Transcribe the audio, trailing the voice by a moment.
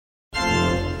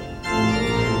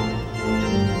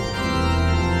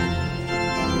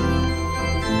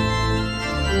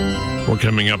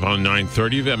Coming up on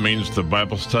 9:30, that means the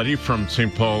Bible study from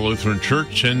St. Paul Lutheran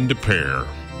Church in Des Peres.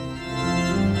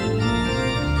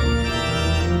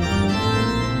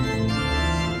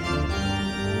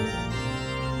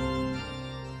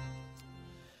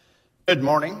 Good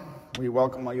morning. We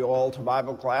welcome you all to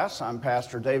Bible class. I'm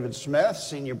Pastor David Smith,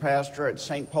 Senior Pastor at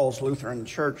St. Paul's Lutheran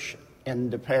Church in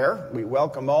Des Peres. We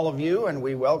welcome all of you, and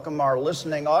we welcome our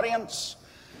listening audience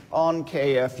on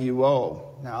KFUO.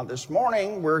 Now, this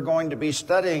morning we're going to be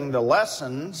studying the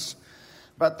lessons,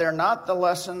 but they're not the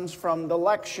lessons from the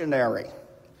lectionary.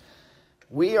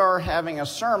 We are having a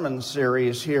sermon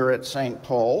series here at St.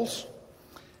 Paul's,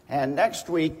 and next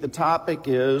week the topic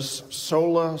is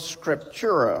Sola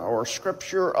Scriptura, or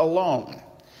Scripture alone.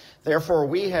 Therefore,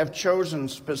 we have chosen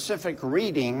specific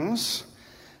readings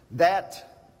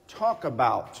that talk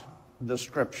about the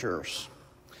Scriptures.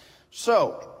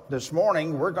 So, this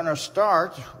morning, we're going to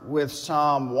start with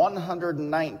Psalm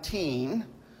 119,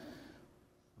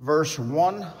 verse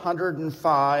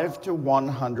 105 to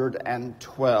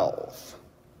 112.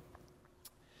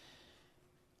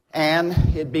 And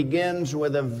it begins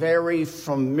with a very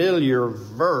familiar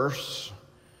verse.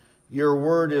 Your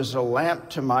word is a lamp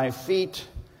to my feet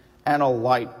and a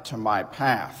light to my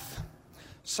path.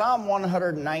 Psalm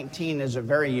 119 is a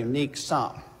very unique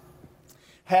psalm.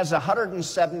 Has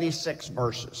 176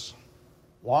 verses,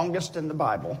 longest in the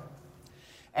Bible,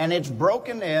 and it's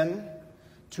broken in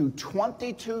to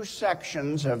 22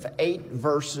 sections of 8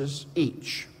 verses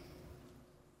each.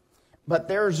 But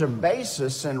there's a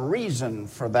basis and reason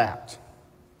for that.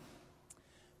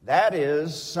 That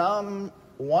is, Psalm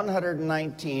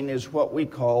 119 is what we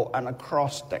call an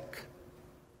acrostic.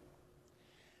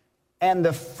 And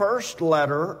the first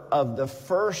letter of the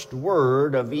first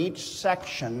word of each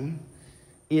section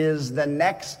is the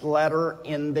next letter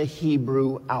in the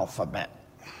Hebrew alphabet.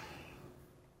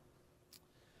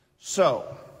 So,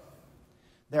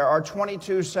 there are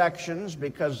 22 sections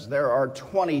because there are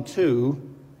 22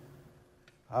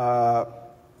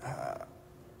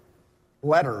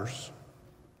 letters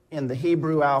in the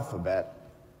Hebrew alphabet.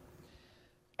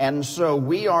 And so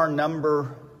we are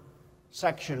number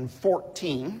section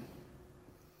 14.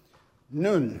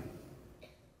 Nun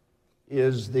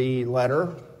is the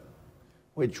letter,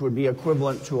 which would be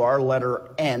equivalent to our letter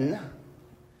N.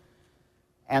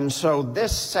 And so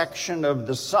this section of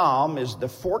the psalm is the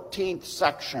 14th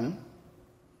section,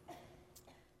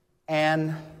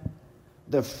 and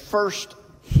the first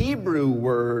Hebrew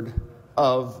word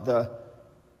of the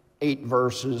 8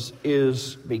 verses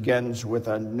begins with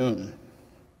a nun.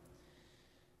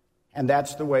 And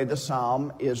that's the way the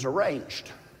psalm is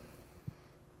arranged.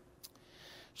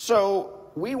 So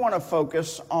we want to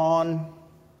focus on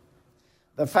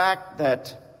the fact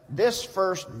that this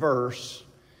first verse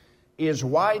is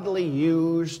widely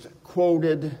used,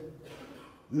 quoted,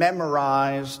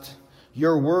 memorized.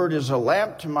 Your word is a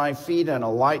lamp to my feet and a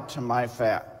light to my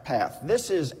path. This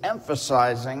is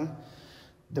emphasizing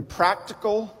the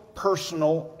practical,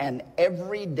 personal, and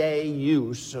everyday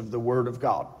use of the Word of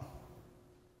God.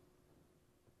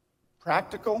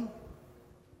 Practical,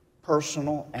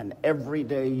 personal, and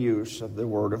everyday use of the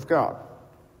Word of God.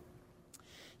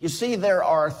 You see, there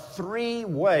are 3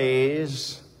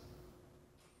 ways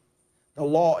the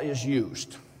law is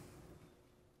used.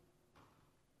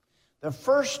 The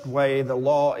first way the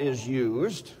law is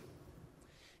used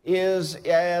is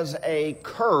as a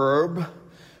curb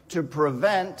to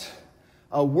prevent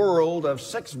a world of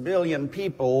 6 billion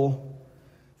people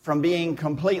from being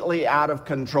completely out of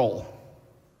control.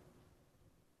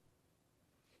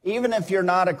 Even if you're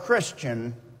not a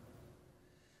Christian,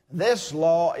 this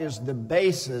law is the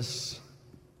basis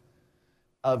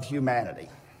of humanity.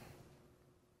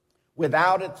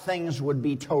 Without it, things would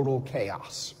be total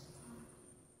chaos.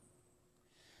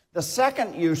 The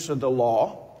second use of the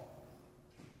law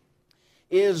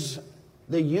is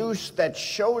the use that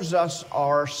shows us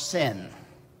our sin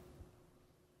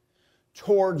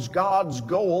towards God's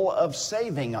goal of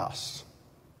saving us.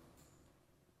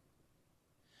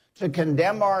 To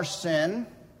condemn our sin,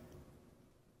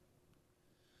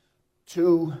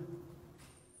 to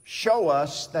show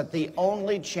us that the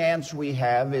only chance we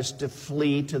have is to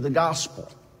flee to the gospel.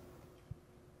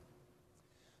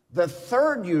 The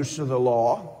third use of the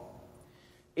law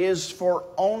is for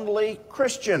only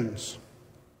Christians.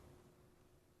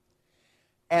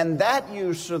 And that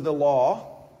use of the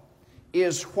law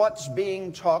is what's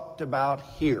being talked about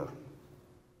here.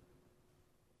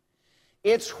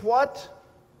 It's what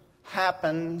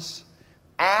happens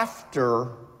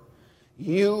after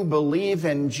you believe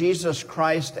in Jesus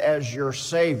Christ as your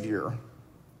Savior,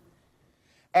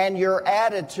 and your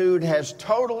attitude has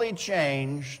totally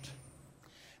changed,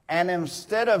 And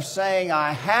instead of saying,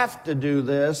 I have to do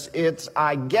this, it's,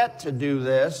 I get to do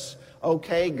this.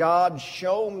 Okay, God,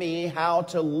 show me how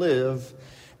to live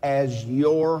as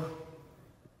your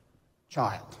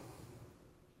child.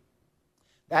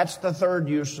 That's the third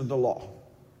use of the law.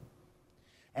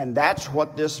 And that's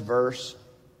what this verse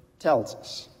tells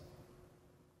us.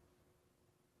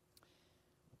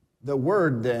 The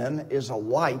word then is a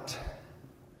light,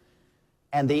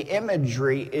 and the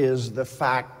imagery is the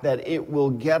fact that it will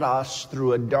get us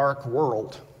through a dark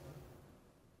world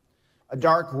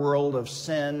of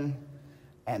sin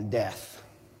and death.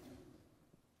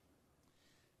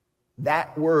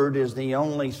 That word is the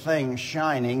only thing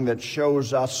shining that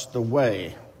shows us the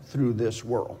way through this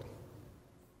world.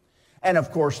 And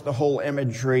of course, the whole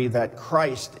imagery that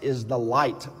Christ is the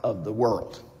light of the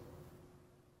world.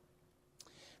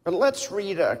 But let's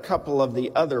read a couple of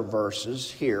the other verses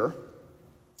here.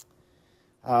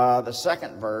 The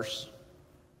second verse.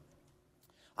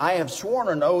 I have sworn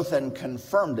an oath and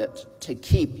confirmed it to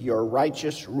keep your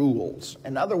righteous rules.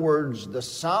 In other words, the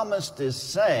psalmist is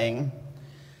saying,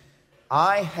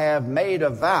 I have made a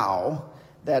vow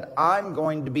that I'm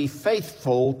going to be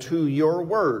faithful to your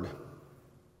word.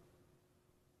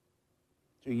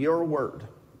 To your word.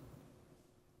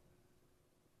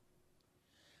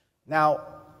 Now,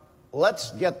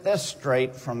 let's get this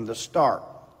straight from the start.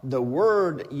 The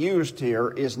word used here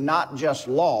is not just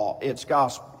law, it's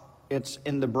gospel. It's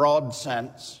in the broad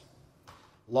sense,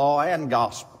 law and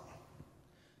gospel.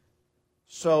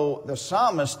 So the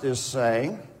psalmist is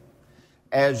saying,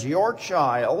 as your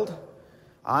child,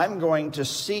 I'm going to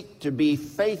seek to be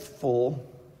faithful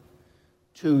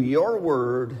to your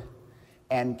word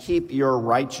and keep your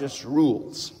righteous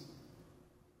rules.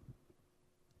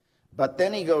 But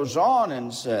then he goes on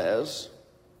and says,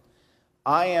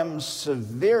 I am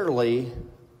severely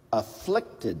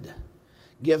afflicted.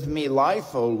 Give me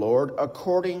life, O Lord,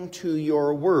 according to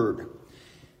your word.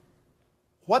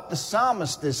 What the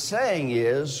psalmist is saying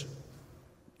is,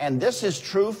 and this is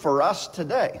true for us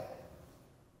today,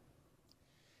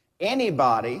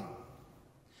 anybody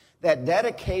that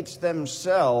dedicates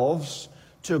themselves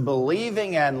to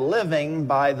believing and living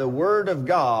by the word of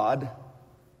God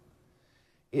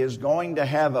is going to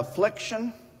have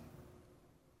affliction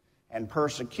and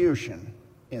persecution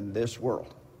in this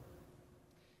world.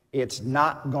 It's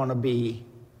not going to be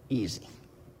easy.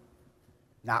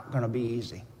 Not going to be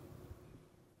easy.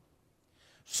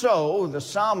 So the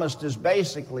psalmist is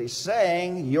basically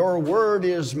saying, your word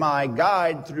is my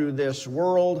guide through this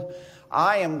world.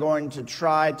 I am going to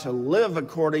try to live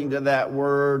according to that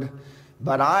word,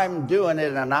 but I'm doing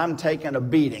it and I'm taking a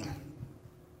beating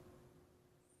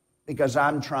because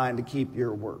I'm trying to keep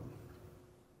your word.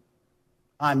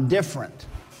 I'm different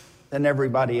than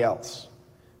everybody else.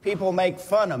 People make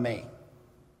fun of me.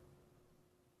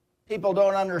 People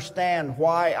don't understand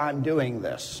why I'm doing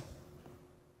this.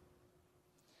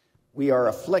 We are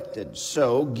afflicted,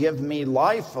 so give me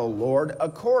life, O Lord,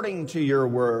 according to your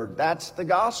word. That's the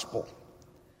gospel.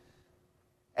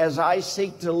 As I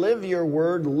seek to live your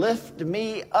word, lift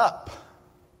me up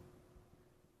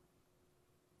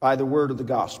by the word of the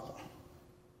gospel.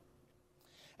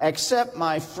 Accept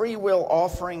my free will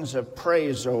offerings of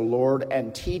praise, O Lord,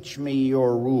 and teach me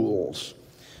your rules.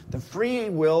 The free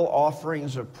will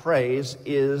offerings of praise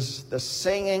is the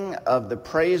singing of the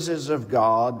praises of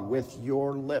God with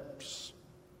your lips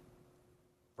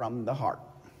from the heart.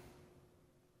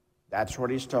 That's what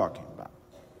he's talking about.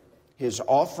 His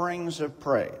offerings of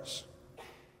praise.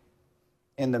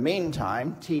 In the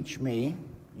meantime, teach me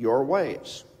your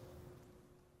ways.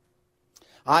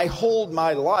 I hold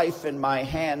my life in my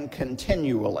hand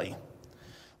continually,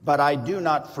 but I do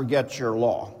not forget your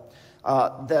law.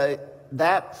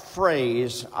 That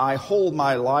phrase, I hold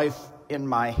my life in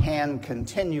my hand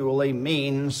continually,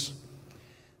 means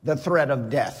the threat of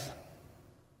death.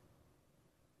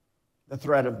 The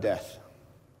threat of death.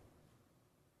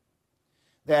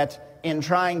 That in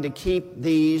trying to keep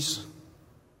these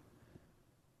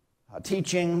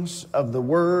teachings of the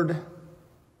Word,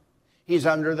 he's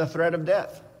under the threat of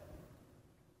death.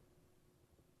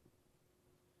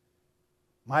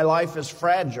 My life is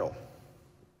fragile.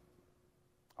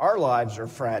 Our lives are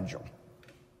fragile.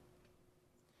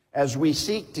 As we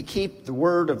seek to keep the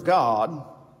Word of God,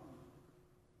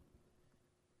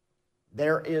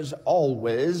 there is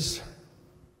always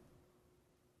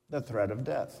the threat of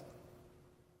death.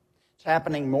 It's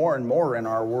happening more and more in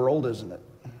our world, isn't it?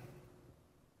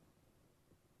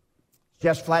 It's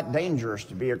just flat dangerous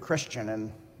to be a Christian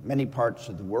in many parts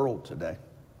of the world today.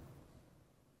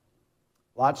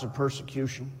 Lots of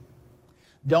persecution.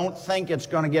 Don't think it's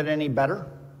going to get any better.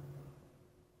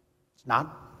 It's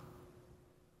not.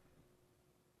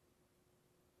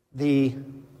 The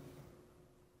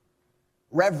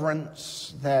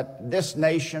reverence that this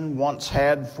nation once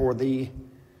had for the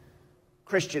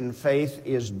Christian faith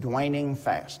is waning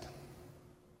fast.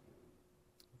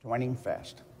 Waning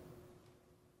fast.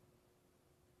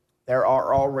 There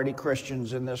are already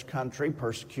Christians in this country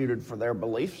persecuted for their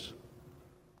beliefs.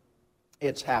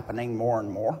 It's happening more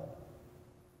and more,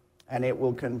 and it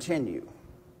will continue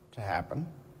to happen,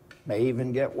 may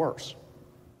even get worse.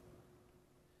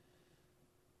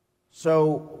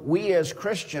 So we as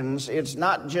Christians, it's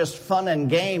not just fun and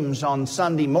games on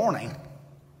Sunday morning.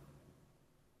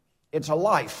 It's a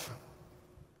life.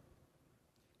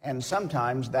 And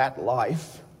sometimes that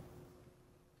life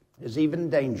is even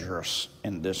dangerous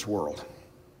in this world.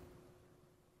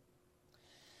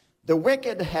 The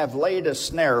wicked have laid a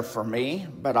snare for me,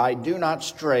 but I do not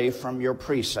stray from your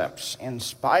precepts, in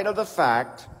spite of the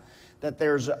fact that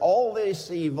there's all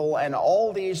this evil and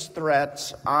all these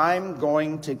threats. I'm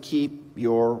going to keep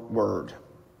your word.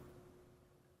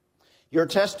 Your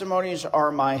testimonies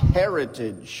are my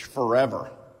heritage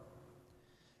forever,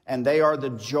 and they are the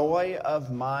joy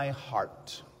of my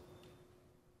heart.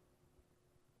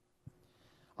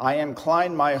 I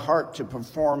incline my heart to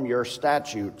perform your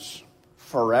statutes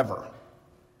forever,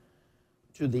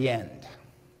 to the end.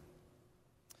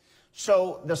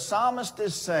 So the psalmist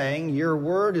is saying, your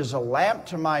word is a lamp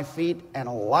to my feet and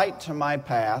a light to my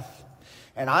path,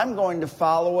 and I'm going to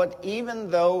follow it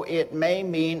even though it may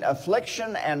mean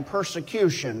affliction and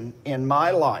persecution in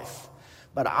my life.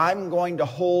 But I'm going to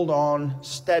hold on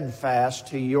steadfast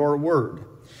to your word.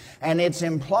 And it's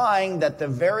implying that the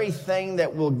very thing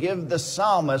that will give the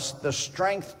psalmist the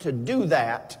strength to do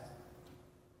that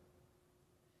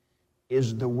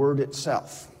is the word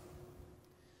itself.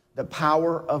 The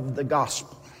power of the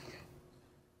gospel.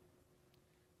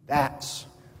 That's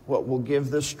what will give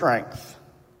the strength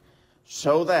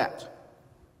so that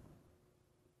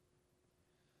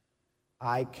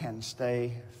I can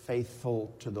stay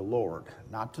faithful to the Lord.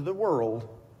 Not to the world,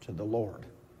 to the Lord.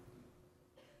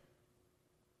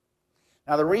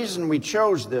 Now, the reason we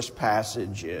chose this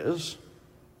passage is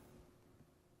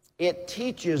it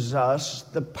teaches us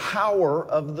the power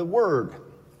of the Word,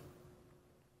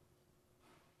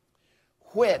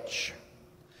 which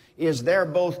is there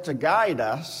both to guide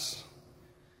us,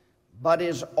 but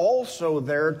is also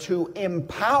there to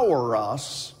empower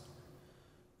us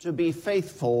to be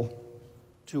faithful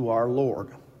to our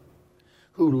Lord,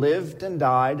 who lived and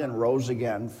died and rose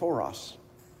again for us.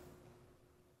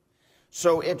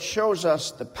 So it shows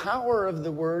us the power of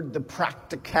the Word, the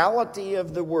practicality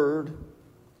of the Word,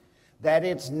 that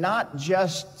it's not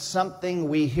just something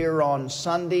we hear on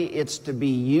Sunday, it's to be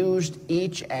used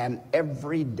each and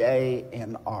every day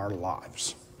in our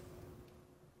lives.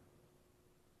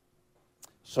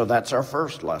 So that's our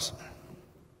first lesson.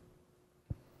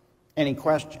 Any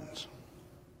questions?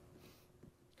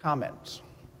 Comments?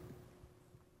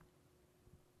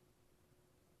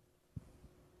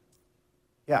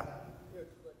 Yeah.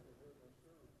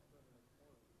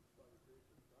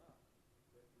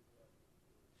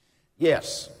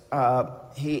 Yes,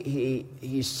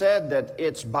 he said that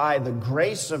it's by the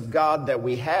grace of God that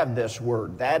we have this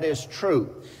word. That is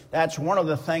true. That's one of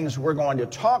the things we're going to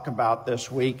talk about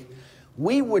this week.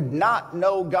 We would not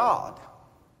know God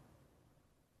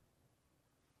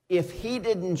if he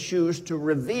didn't choose to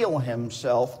reveal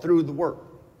himself through the word.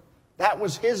 That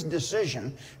was his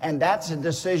decision, and that's a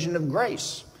decision of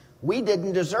grace. We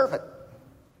didn't deserve it.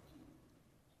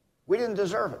 We didn't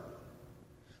deserve it,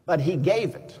 but he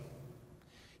gave it.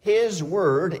 His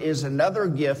word is another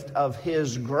gift of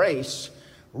his grace,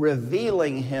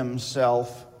 revealing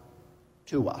himself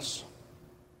to us.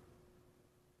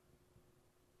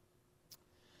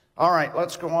 All right,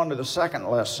 let's go on to the second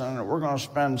lesson. We're going to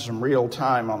spend some real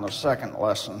time on the second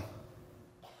lesson,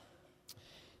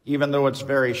 even though it's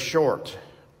very short.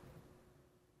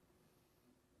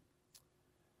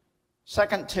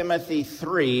 2 Timothy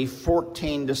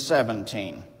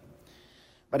 3:14-17.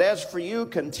 But as for you,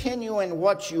 continue in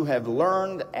what you have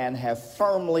learned and have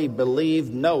firmly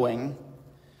believed, knowing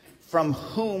from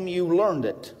whom you learned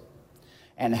it,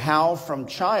 and how from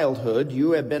childhood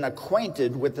you have been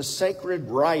acquainted with the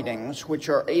sacred writings, which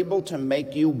are able to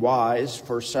make you wise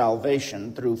for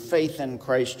salvation through faith in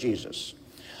Christ Jesus.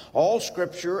 All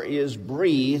Scripture is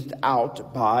breathed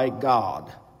out by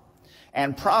God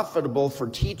and profitable for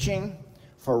teaching,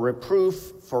 for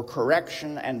reproof, for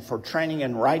correction, and for training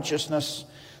in righteousness,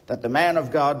 that the man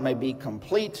of God may be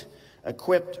complete,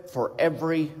 equipped for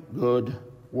every good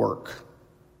work.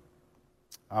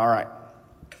 All right.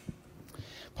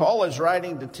 Paul is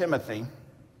writing to Timothy,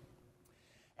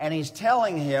 and he's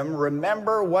telling him,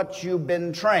 remember what you've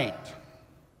been trained.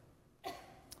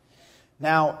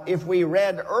 Now, if we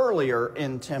read earlier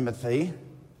in Timothy,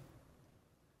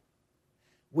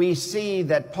 we see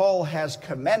that Paul has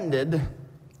commended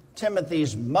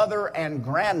Timothy's mother and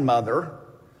grandmother,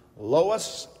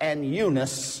 Lois and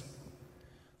Eunice,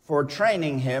 for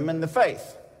training him in the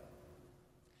faith.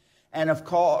 And of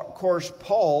course,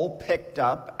 Paul picked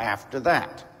up after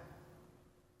that.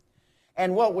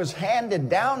 And what was handed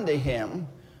down to him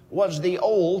was the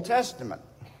Old Testament.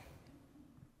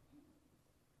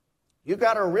 You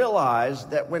got to realize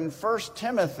that when 2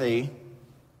 Timothy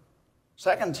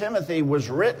was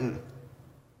written,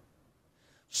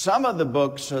 some of the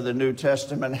books of the New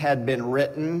Testament had been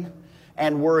written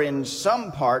and were in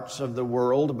some parts of the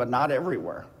world, but not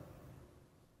everywhere.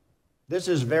 This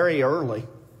is very early.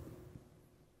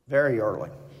 Very early.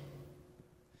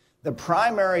 The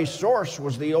primary source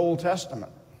was the Old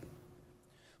Testament.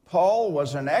 Paul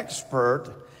was an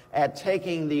expert at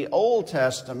taking the Old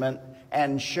Testament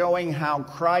and showing how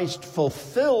Christ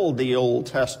fulfilled the Old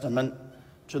Testament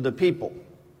to the people,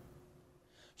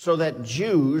 so that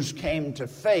Jews came to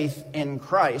faith in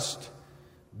Christ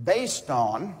based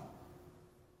on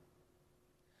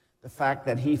the fact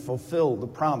that he fulfilled the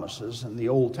promises in the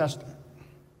Old Testament.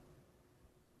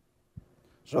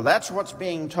 So that's what's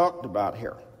being talked about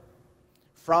here.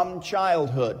 From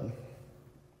childhood.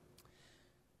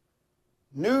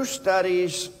 New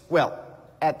studies, well,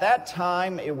 at that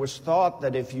time it was thought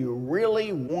that if you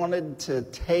really wanted to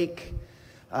take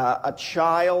a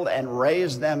child and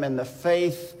raise them in the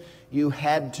faith, you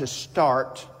had to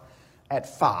start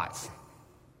at 5.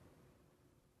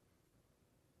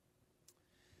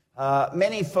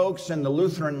 Many folks in the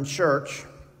Lutheran Church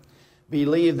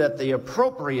believe that the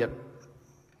appropriate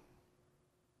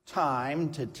time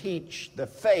to teach the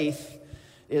faith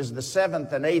is the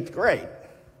 7th and 8th grade.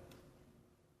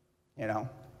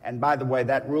 And by the way,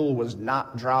 that rule was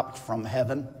not dropped from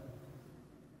heaven.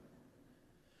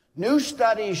 New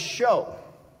studies show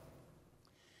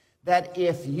that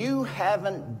if you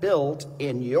haven't built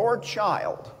in your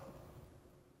child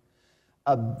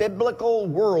a biblical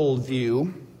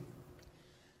worldview,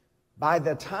 by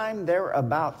the time they're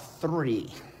about 3,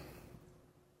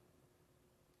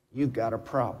 you've got a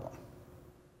problem.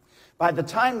 By the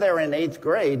time they're in 8th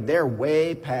grade, they're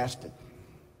way past it.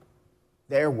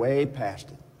 They're way past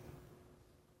it.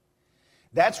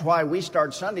 That's why we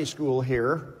start Sunday school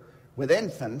here with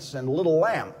infants and little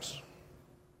lambs,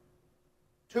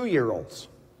 2-year-olds.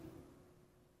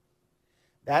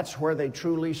 That's where they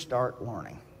truly start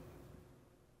learning,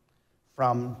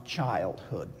 from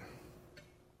childhood.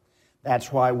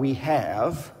 That's why we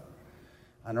have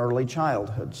an early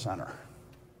childhood center.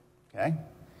 Okay?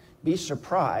 Be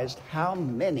surprised how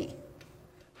many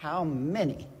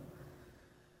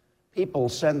people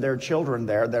send their children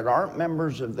there that aren't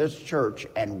members of this church,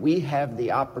 and we have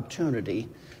the opportunity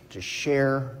to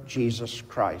share Jesus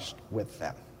Christ with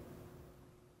them.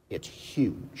 It's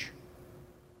huge.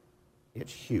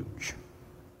 It's huge.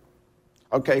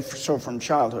 Okay, so from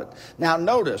childhood. Now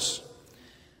notice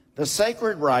the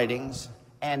sacred writings,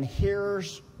 and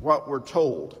here's what we're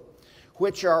told,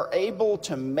 which are able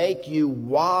to make you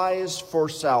wise for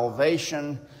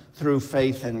salvation through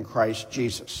faith in Christ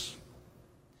Jesus.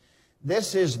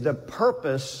 This is the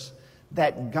purpose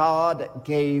that God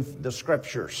gave the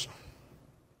Scriptures.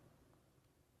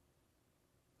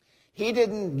 He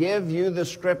didn't give you the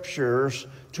Scriptures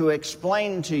to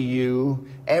explain to you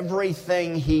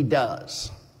everything He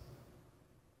does.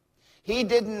 He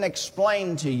didn't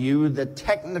explain to you the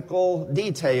technical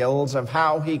details of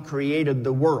how He created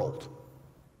the world.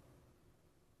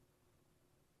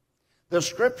 The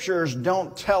Scriptures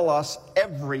don't tell us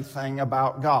everything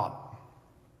about God.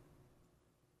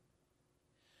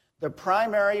 The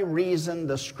primary reason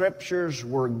the Scriptures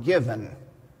were given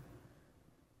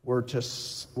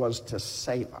was to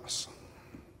save us.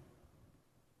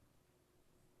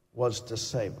 Was to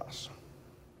save us.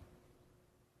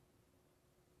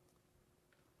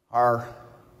 Our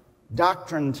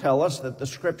doctrine tells us that the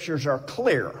Scriptures are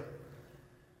clear.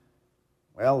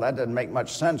 Well, that doesn't make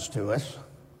much sense to us,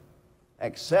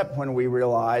 except when we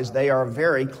realize they are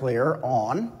very clear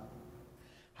on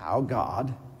how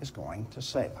God is going to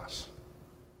save us.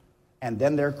 And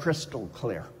then they're crystal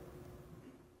clear.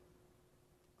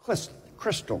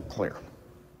 Crystal clear.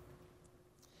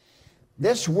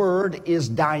 This word is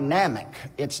dynamic.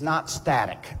 It's not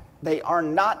static. They are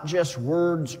not just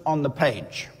words on the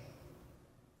page.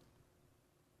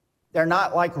 They're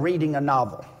not like reading a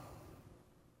novel.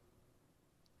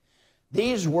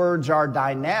 These words are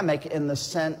dynamic in the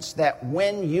sense that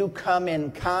when you come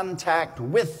in contact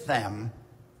with them,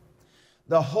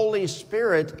 the Holy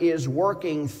Spirit is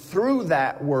working through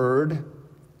that word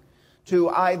to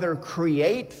either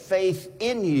create faith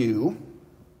in you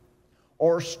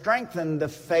or strengthen the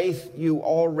faith you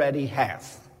already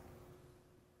have.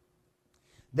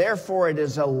 Therefore, it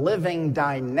is a living,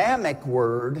 dynamic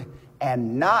word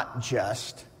and not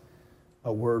just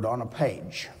a word on a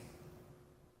page.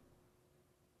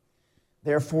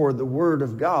 Therefore, the Word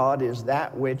of God is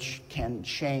that which can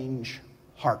change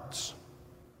hearts.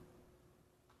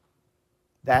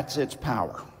 That's its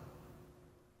power.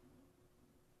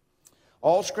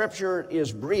 All Scripture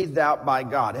is breathed out by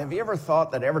God. Have you ever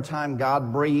thought that every time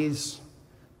God breathes,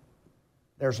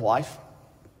 there's life?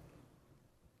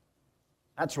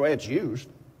 That's the way it's used.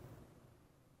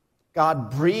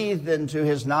 God breathed into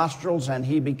his nostrils and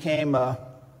he became a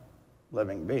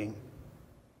living being.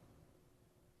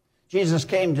 Jesus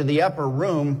came to the upper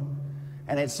room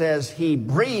and it says he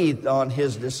breathed on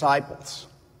his disciples.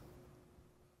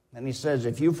 And he says,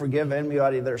 if you forgive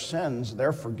anybody their sins,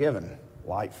 they're forgiven.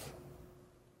 Life.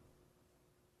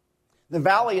 The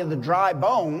valley of the dry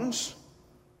bones,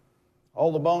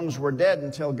 all the bones were dead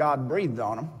until God breathed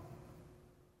on them.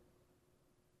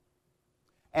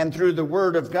 And through the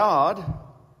Word of God,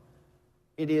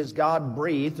 it is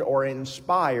God-breathed or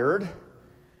inspired,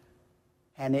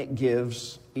 and it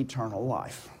gives eternal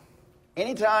life.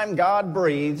 Anytime God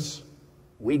breathes,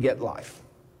 we get life.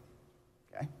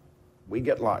 Okay? We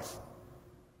get life.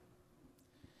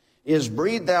 Is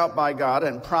breathed out by God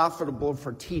and profitable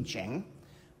for teaching.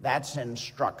 That's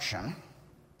instruction.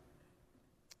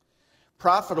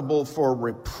 Profitable for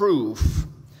reproof.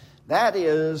 That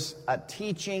is a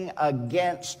teaching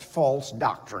against false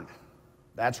doctrine.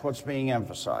 That's what's being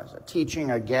emphasized, a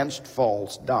teaching against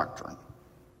false doctrine.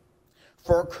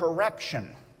 For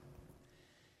correction.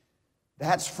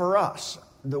 That's for us.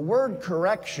 The word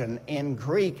correction in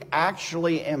Greek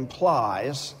actually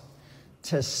implies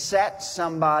to set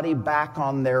somebody back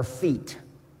on their feet.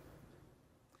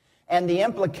 And the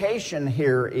implication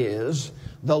here is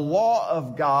the law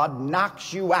of God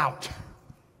knocks you out,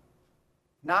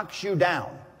 knocks you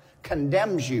down,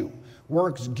 condemns you,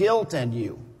 works guilt in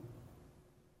you.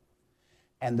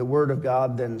 And the Word of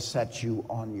God then sets you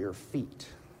on your feet.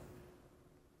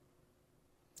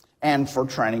 And for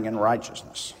training in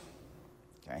righteousness.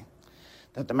 Okay?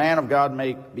 That the man of God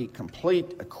may be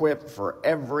complete, equipped for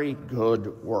every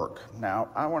good work. Now,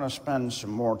 I want to spend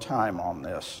some more time on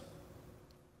this.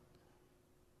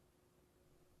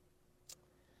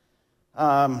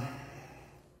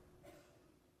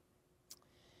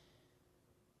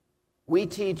 We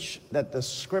teach that the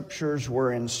Scriptures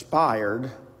were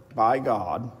inspired by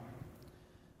God,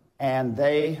 and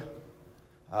the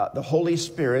Holy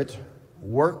Spirit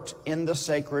worked in the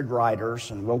sacred writers,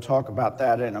 and we'll talk about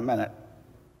that in a minute,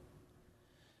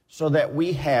 so that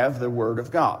we have the Word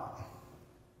of God.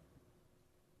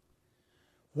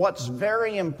 What's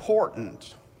very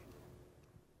important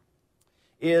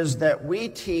is that we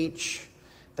teach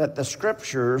that the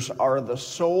Scriptures are the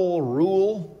sole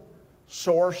rule,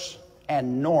 source,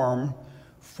 and norm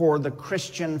for the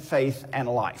Christian faith and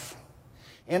life.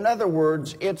 In other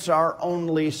words, it's our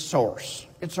only source.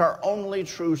 It's our only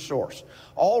true source.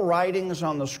 All writings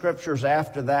on the Scriptures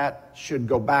after that should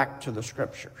go back to the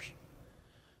Scriptures.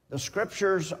 The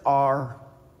Scriptures are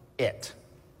it.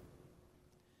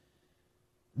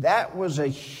 That was a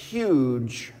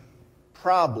huge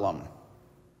problem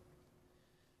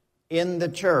in the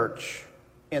church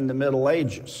in the Middle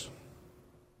Ages,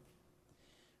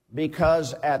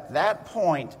 because at that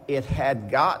point it had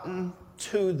gotten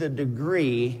to the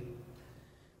degree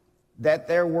that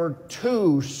there were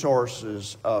two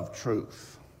sources of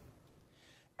truth.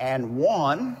 And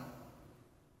one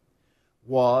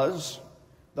was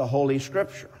the Holy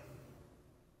Scripture.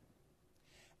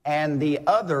 And the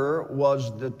other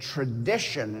was the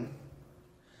tradition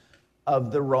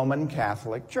of the Roman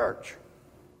Catholic Church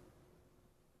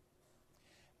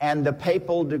and the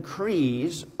papal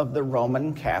decrees of the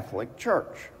Roman Catholic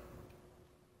Church.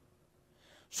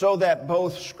 So that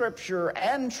both Scripture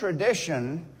and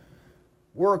tradition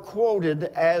were quoted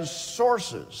as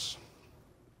sources.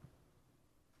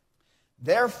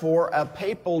 Therefore, a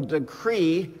papal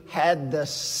decree had the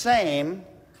same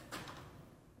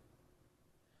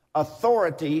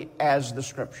authority as the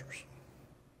Scriptures.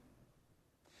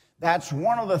 That's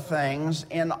one of the things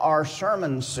in our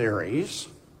sermon series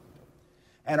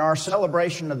and our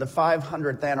celebration of the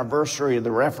 500th anniversary of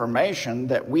the Reformation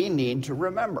that we need to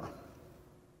remember.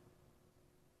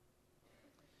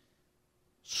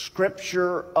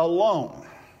 Scripture alone,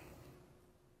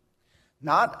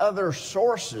 not other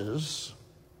sources,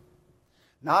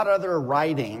 not other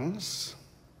writings,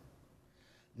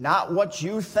 not what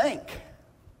you think.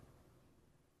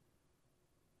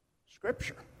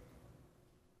 Scripture.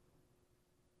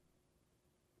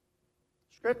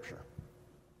 Scripture.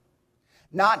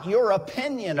 Not your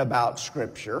opinion about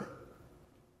Scripture,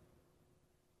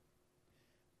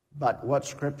 but what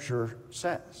Scripture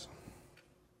says.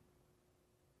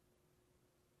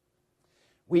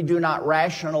 We do not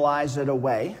rationalize it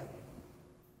away.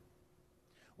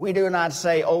 We do not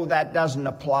say, oh, that doesn't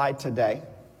apply today.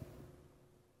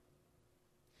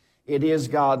 It is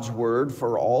God's word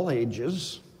for all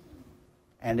ages,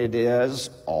 and it is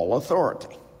all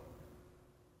authority.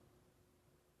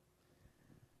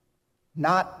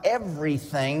 Not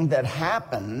everything that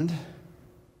happened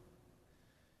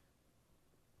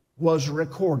was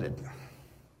recorded.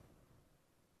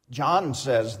 John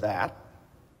says that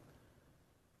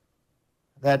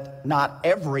not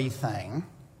everything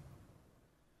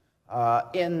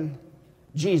in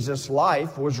Jesus'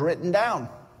 life was written down.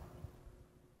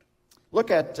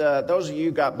 Look at, those of you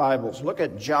who got Bibles, look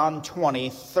at John 20,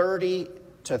 30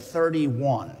 to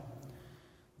 31.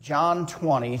 John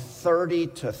 20, 30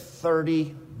 to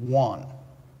 31.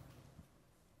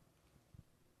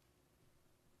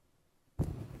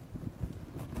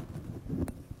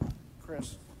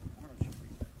 Chris, why don't you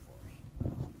read that for me?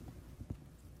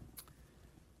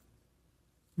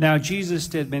 Now Jesus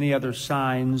did many other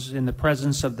signs in the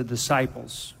presence of the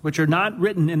disciples, which are not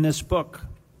written in this book.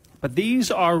 But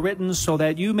these are written so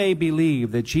that you may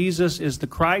believe that Jesus is the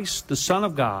Christ, the Son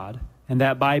of God, and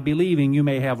that by believing you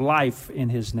may have life in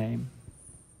his name.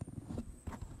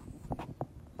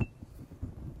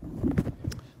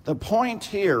 The point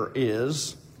here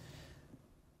is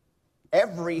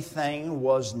everything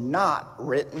was not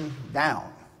written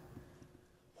down.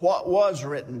 What was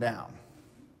written down?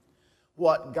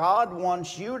 What God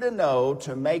wants you to know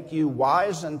to make you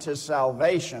wise unto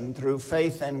salvation through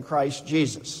faith in Christ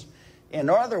Jesus. In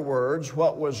other words,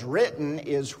 what was written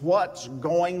is what's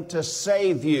going to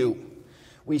save you.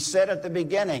 We said at the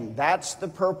beginning, that's the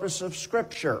purpose of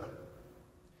Scripture,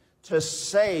 to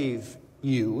save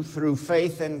you through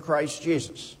faith in Christ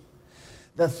Jesus.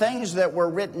 The things that were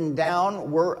written down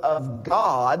were of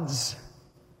God's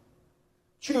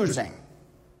choosing.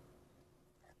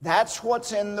 That's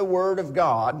what's in the Word of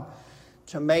God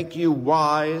to make you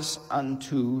wise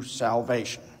unto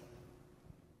salvation.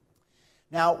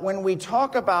 Now, when we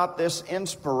talk about this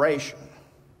inspiration,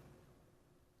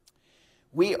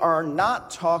 we are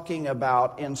not talking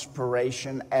about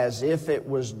inspiration as if it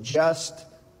was just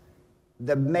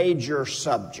the major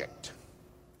subject.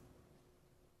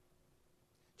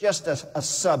 Just a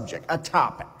subject, a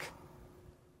topic.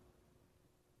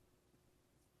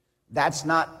 That's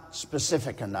not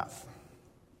specific enough.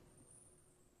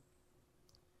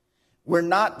 We're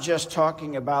not just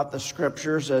talking about the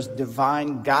Scriptures as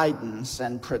divine guidance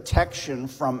and protection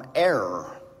from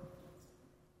error.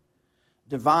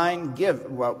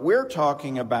 What we're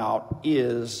talking about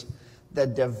is the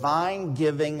divine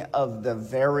giving of the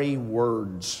very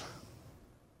words.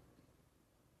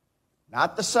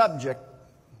 Not the subject,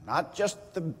 not just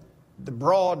the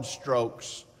broad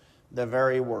strokes, the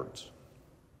very words.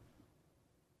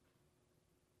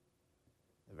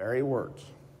 The very words.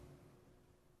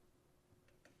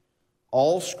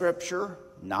 All Scripture,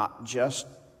 not just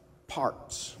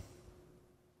parts.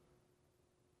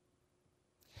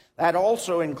 That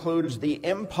also includes the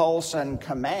impulse and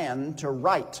command to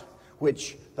write,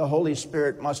 which the Holy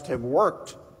Spirit must have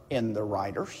worked in the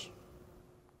writers.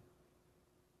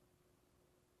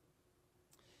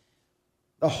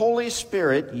 The Holy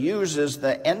Spirit uses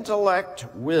the intellect,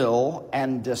 will,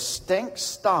 and distinct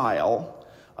style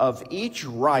of each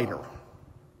writer.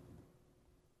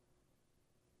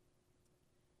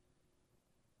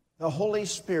 The Holy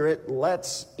Spirit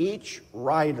lets each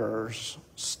writer's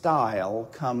style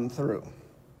come through.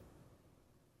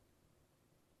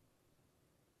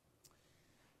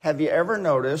 Have you ever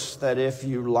noticed that if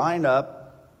you line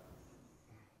up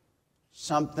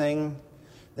something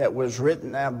that was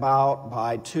written about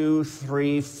by 2,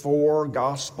 3, 4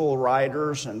 gospel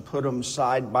writers and put them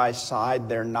side by side,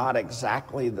 they're not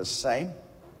exactly the same,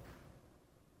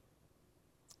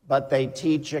 but they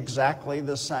teach exactly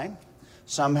the same?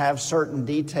 Some have certain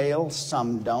details,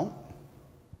 some don't.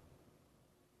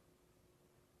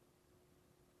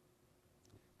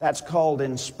 That's called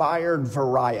inspired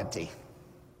variety.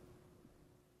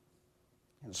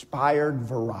 Inspired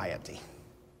variety.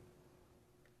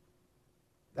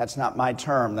 That's not my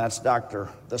term. That's the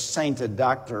sainted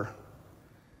Dr.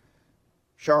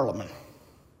 Charlemagne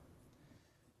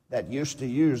that used to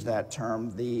use that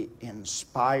term, the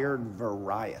inspired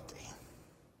variety.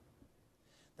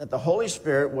 That the Holy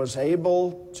Spirit was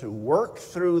able to work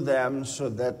through them so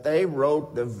that they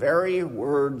wrote the very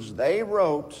words they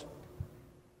wrote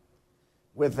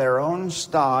with their own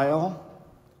style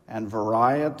and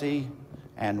variety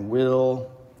and will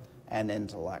and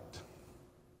intellect.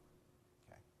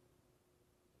 Okay.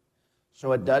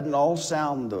 So it doesn't all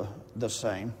sound the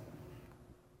same.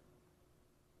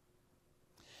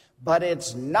 But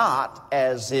it's not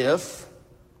as if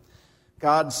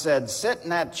God said, sit in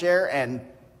that chair and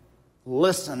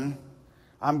listen,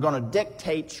 I'm going to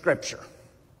dictate Scripture.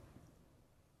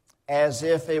 As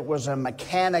if it was a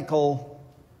mechanical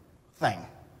thing.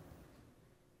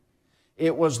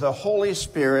 It was the Holy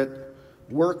Spirit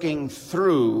working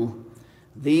through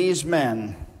these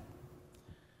men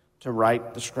to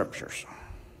write the Scriptures.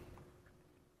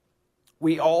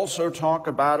 We also talk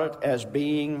about it as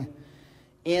being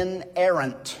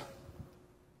inerrant.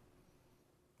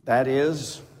 That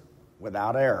is,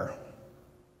 without error.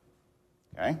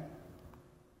 Okay?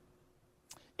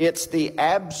 It's the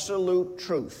absolute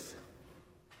truth.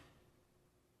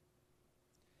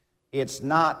 It's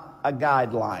not a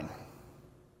guideline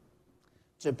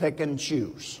to pick and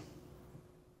choose.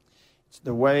 It's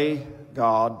the way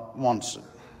God wants it.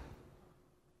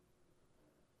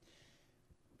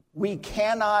 We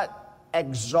cannot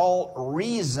exalt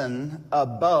reason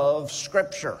above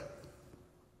Scripture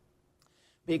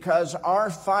because our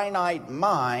finite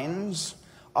minds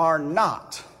are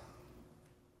not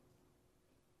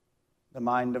the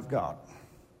mind of God.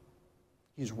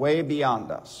 He's way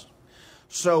beyond us.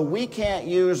 So we can't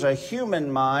use a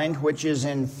human mind which is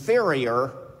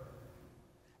inferior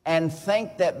and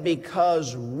think that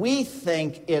because we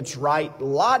think it's right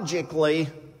logically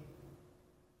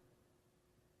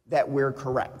that we're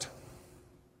correct.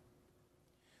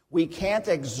 We can't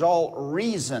exalt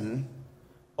reason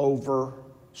over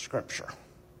Scripture.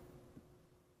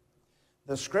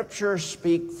 The Scriptures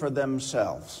speak for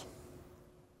themselves.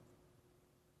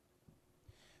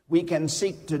 We can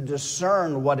seek to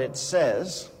discern what it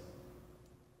says.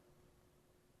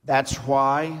 That's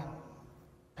why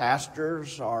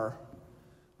pastors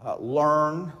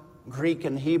learn Greek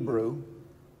and Hebrew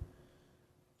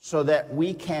so that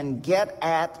we can get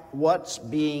at what's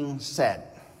being said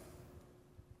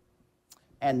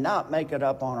and not make it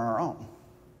up on our own.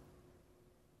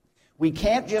 We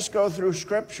can't just go through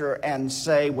Scripture and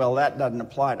say, well, that doesn't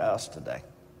apply to us today.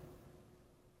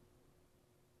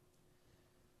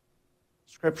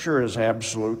 Scripture is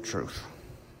absolute truth.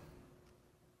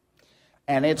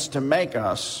 And it's to make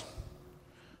us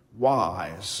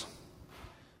wise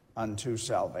unto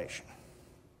salvation.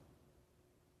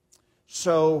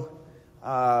 So,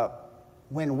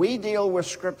 when we deal with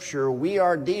Scripture, we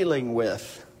are dealing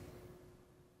with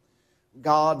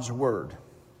God's Word.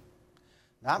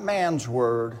 Not man's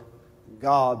Word,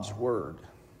 God's Word.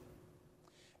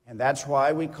 And that's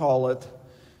why we call it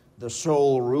the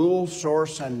sole rule,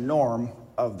 source, and norm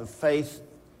of the faith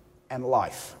and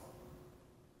life.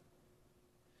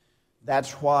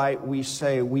 That's why we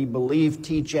say we believe,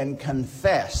 teach, and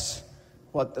confess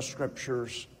what the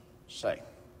Scriptures say.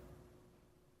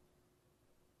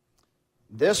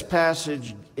 This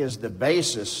passage is the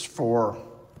basis for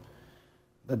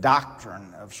the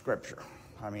doctrine of Scripture.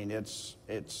 I mean, it's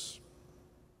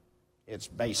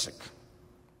basic.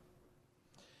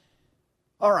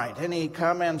 All right, any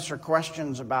comments or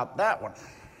questions about that one?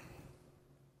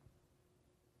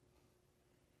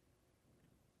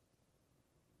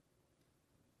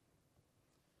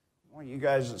 Well, you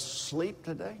guys asleep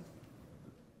today?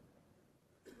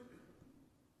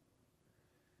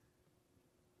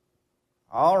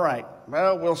 All right.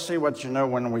 Well, we'll see what you know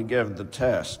when we give the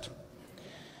test.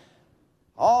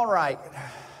 All right.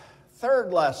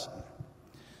 Third lesson.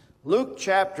 Luke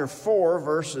chapter 4,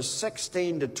 verses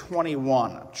 16 to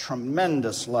 21. A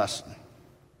tremendous lesson.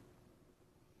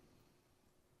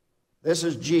 This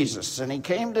is Jesus. And he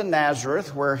came to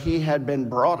Nazareth, where he had been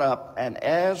brought up, and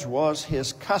as was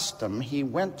his custom, he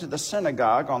went to the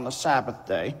synagogue on the Sabbath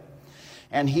day,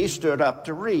 and he stood up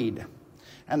to read.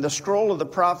 And the scroll of the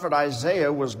prophet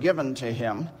Isaiah was given to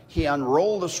him. He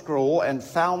unrolled the scroll and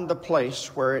found the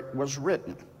place where it was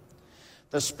written,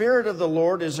 "The Spirit of the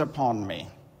Lord is upon me,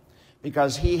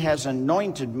 because he has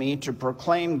anointed me to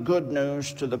proclaim good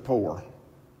news to the poor.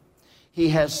 He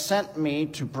has sent me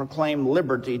to proclaim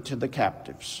liberty to the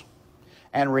captives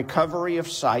and recovery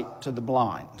of sight to the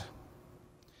blind,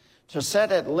 to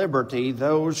set at liberty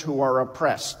those who are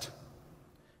oppressed,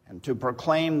 and to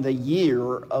proclaim the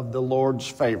year of the Lord's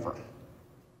favor."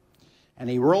 And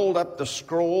he rolled up the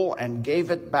scroll and gave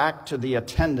it back to the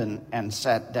attendant and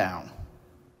sat down.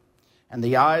 And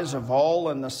the eyes of all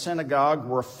in the synagogue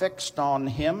were fixed on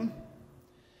him,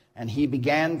 and he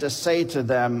began to say to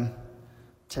them,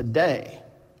 "Today,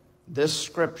 this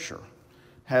scripture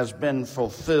has been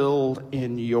fulfilled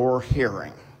in your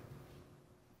hearing."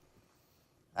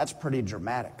 That's pretty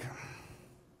dramatic.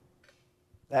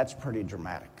 That's pretty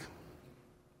dramatic.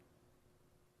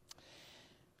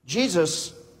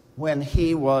 Jesus, when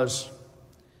he was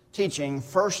teaching,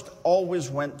 first always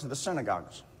went to the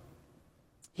synagogues.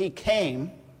 He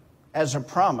came as a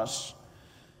promise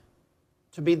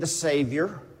to be the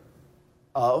Savior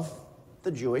of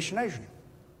the Jewish nation.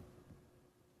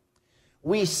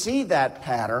 We see that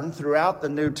pattern throughout the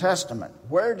New Testament.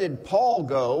 Where did Paul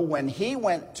go when he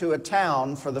went to a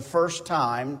town for the first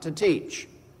time to teach?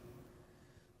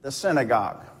 The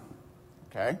synagogue.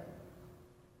 Okay?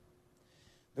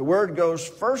 The word goes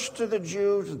first to the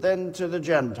Jews, then to the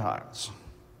Gentiles.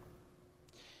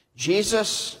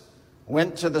 Jesus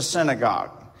went to the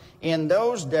synagogue. In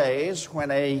those days,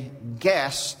 when a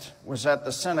guest was at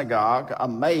the synagogue, a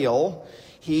male,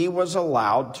 he was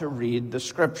allowed to read the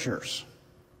scriptures.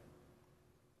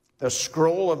 The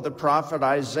scroll of the prophet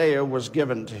Isaiah was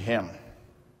given to him.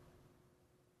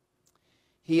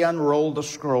 He unrolled the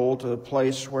scroll to the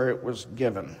place where it was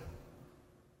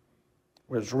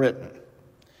written.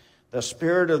 The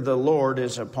Spirit of the Lord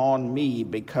is upon me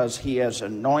because he has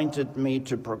anointed me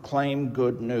to proclaim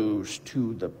good news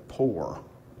to the poor.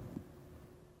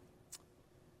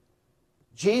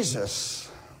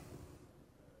 Jesus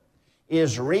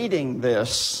is reading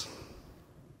this,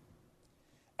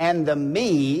 and the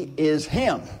me is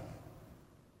him.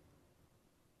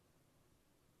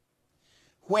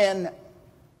 When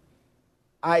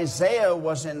Isaiah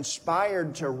was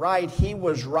inspired to write, he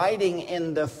was writing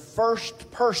in the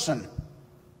first person.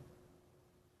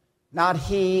 Not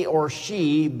he or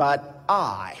she, but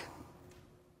I.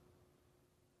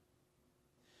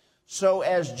 So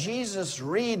as Jesus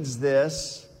reads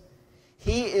this,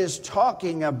 he is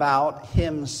talking about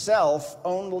himself,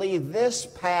 only this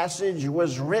passage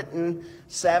was written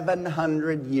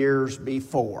 700 years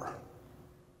before.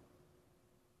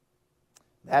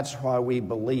 That's why we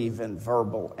believe in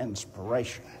verbal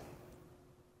inspiration.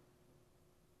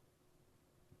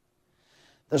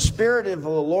 The Spirit of the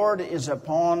Lord is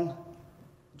upon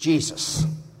Jesus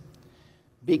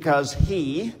because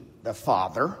he, the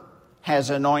Father, has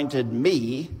anointed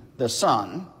me, the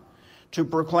Son, to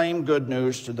proclaim good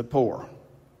news to the poor.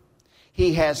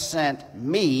 He has sent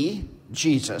me,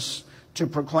 Jesus, to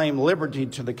proclaim liberty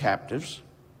to the captives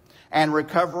and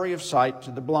recovery of sight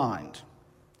to the blind,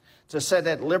 to set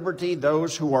at liberty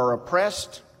those who are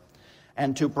oppressed,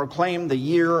 and to proclaim the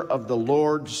year of the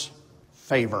Lord's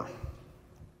favor.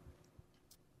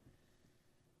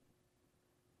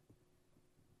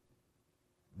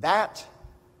 That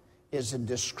is a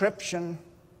description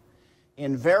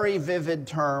in very vivid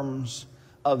terms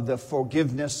of the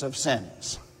forgiveness of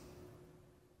sins.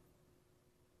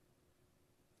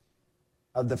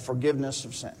 Of the forgiveness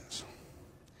of sins.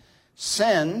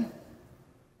 Sin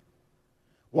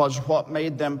was what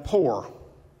made them poor.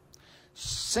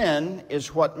 Sin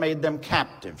is what made them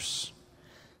captives.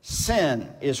 Sin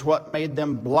is what made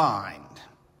them blind.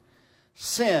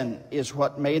 Sin is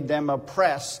what made them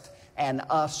oppressed, and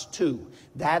us too.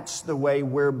 That's the way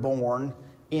we're born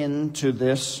into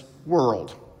this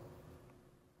world.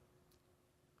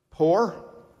 Poor,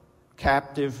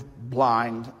 captive,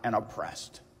 blind, and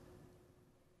oppressed.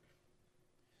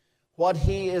 What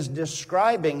he is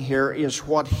describing here is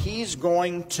what he's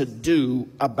going to do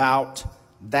about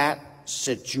that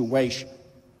situation.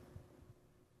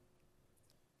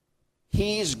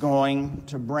 He's going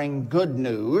to bring good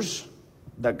news,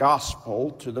 the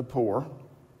gospel, to the poor,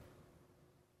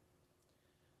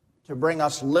 to bring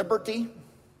us liberty,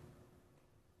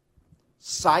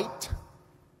 sight,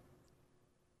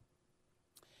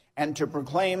 and to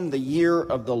proclaim the year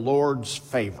of the Lord's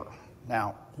favor.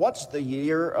 Now, what's the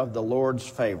year of the Lord's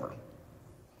favor?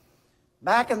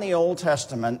 Back in the Old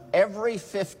Testament, every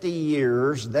 50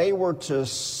 years, they were to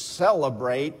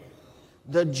celebrate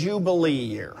the Jubilee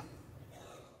year.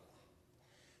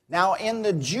 Now, in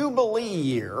the Jubilee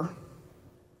year,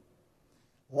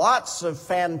 lots of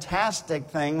fantastic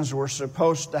things were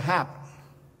supposed to happen.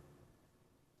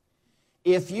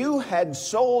 If you had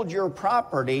sold your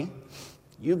property,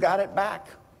 you got it back.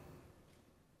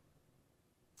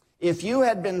 If you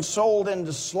had been sold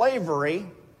into slavery,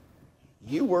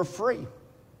 you were free.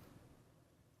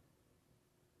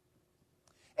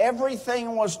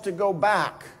 Everything was to go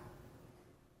back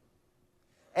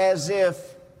as if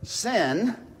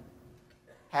sin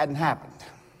hadn't happened.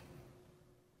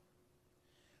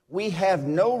 We have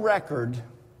no record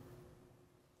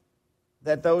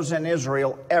that those in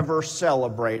Israel ever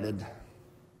celebrated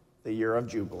the year of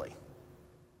Jubilee.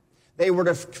 They were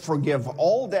to forgive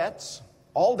all debts.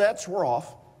 All debts were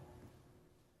off.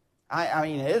 I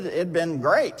mean, it'd been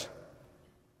great.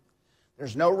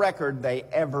 There's no record they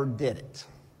ever did it.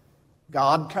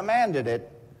 God commanded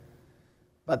it,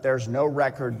 but there's no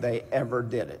record they ever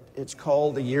did it. It's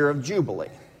called the year of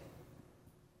Jubilee.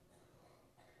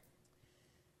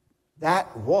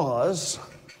 That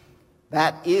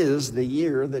is the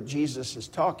year that Jesus is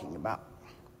talking about.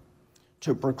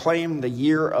 To proclaim the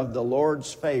year of the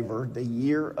Lord's favor, the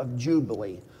year of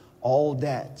Jubilee. All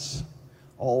debts,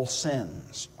 all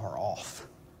sins are off.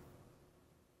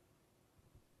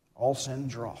 All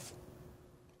sins are off.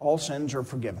 All sins are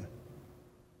forgiven.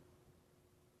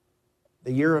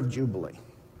 The year of Jubilee.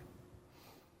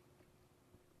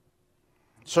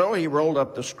 So he rolled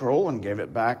up the scroll and gave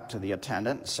it back to the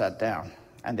attendant and sat down.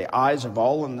 And the eyes of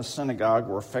all in the synagogue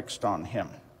were fixed on him.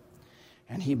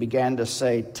 And he began to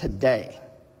say, "Today,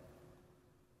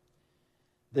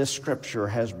 this scripture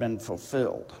has been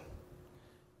fulfilled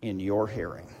in your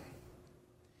hearing."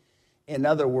 In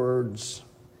other words,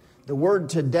 the word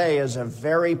today is a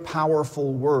very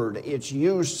powerful word. It's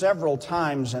used several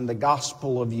times in the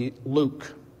Gospel of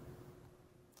Luke.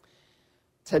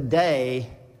 Today,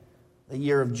 the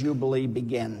year of Jubilee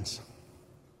begins.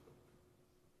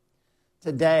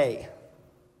 Today,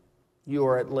 you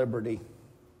are at liberty.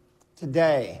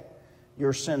 Today,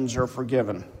 your sins are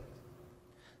forgiven.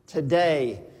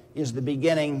 Today is the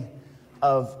beginning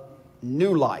of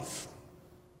new life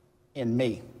in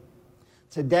me.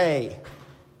 Today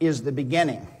is the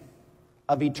beginning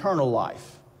of eternal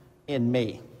life in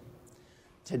me.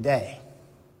 Today.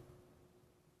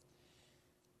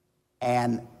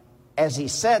 And as he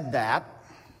said that,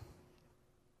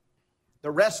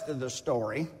 the rest of the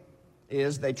story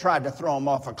is they tried to throw him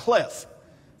off a cliff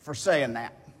for saying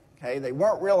that. Okay, they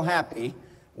weren't real happy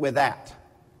with that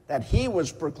he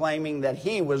was proclaiming that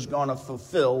he was going to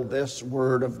fulfill this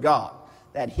word of God,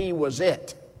 that he was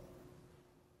it.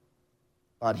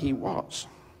 But he was.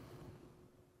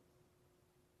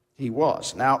 He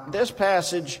was. Now, this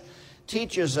passage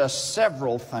teaches us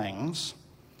several things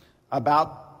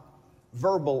about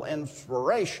verbal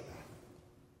inspiration.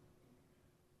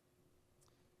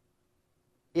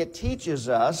 It teaches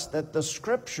us that the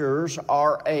Scriptures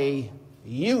are a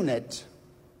unit,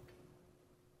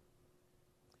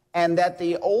 and that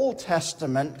the Old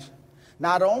Testament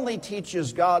not only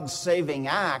teaches God's saving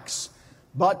acts,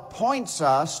 but points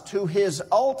us to His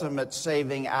ultimate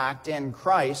saving act in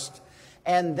Christ,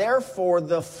 and therefore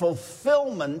the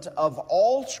fulfillment of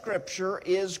all Scripture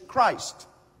is Christ.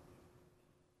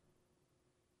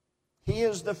 He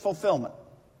is the fulfillment.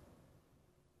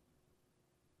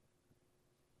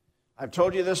 I've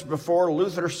told you this before.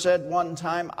 Luther said one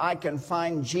time, "I can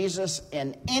find Jesus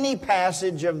in any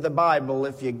passage of the Bible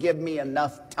if you give me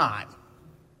enough time."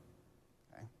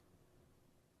 Okay?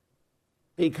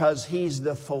 Because he's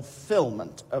the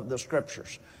fulfillment of the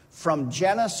Scriptures. From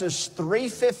Genesis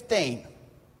 3:15,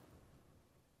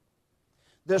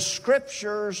 the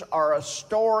Scriptures are a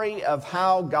story of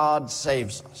how God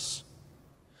saves us.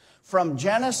 From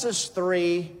Genesis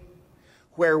 3,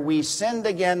 where we sinned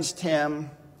against Him,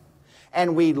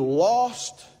 and we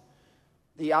lost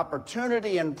the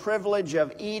opportunity and privilege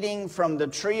of eating from the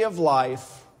tree of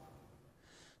life,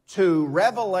 to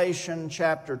Revelation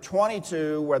chapter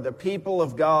 22, where the people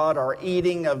of God are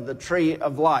eating of the tree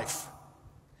of life.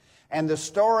 And the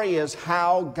story is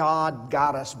how God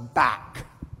got us back.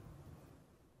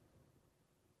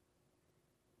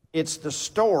 It's the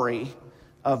story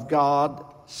of God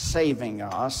saving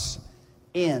us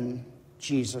in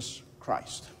Jesus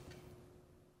Christ.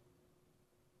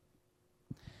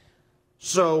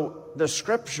 So the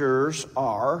Scriptures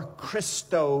are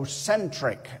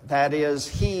Christocentric. That is,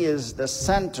 He is the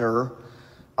center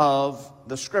of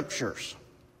the Scriptures.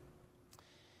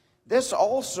 This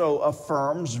also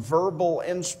affirms verbal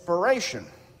inspiration,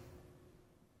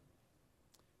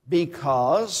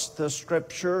 because the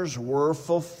Scriptures were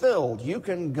fulfilled. You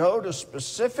can go to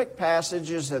specific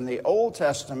passages in the Old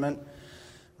Testament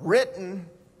written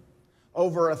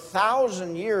over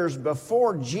 1,000 years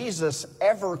before Jesus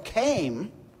ever came,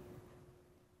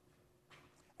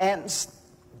 and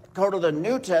go to the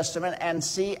New Testament and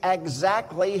see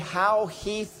exactly how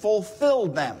He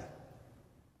fulfilled them.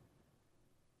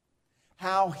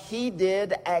 How He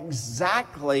did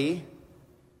exactly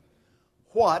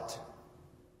what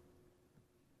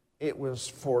it was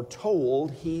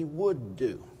foretold He would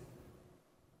do.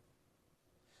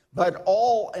 But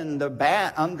all in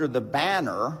the under the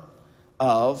banner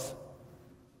of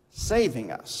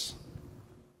saving us.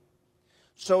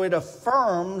 So it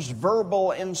affirms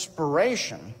verbal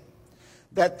inspiration,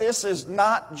 that this is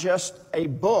not just a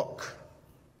book.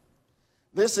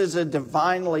 This is a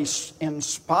divinely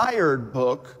inspired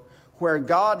book where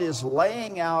God is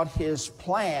laying out His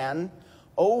plan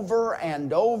over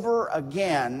and over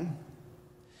again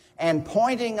and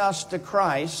pointing us to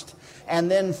Christ, and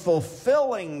then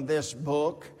fulfilling this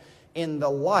book in the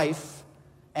life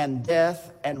and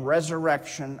death and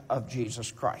resurrection of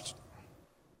Jesus Christ.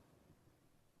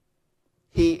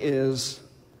 He is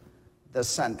the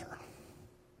center.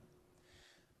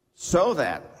 So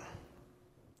that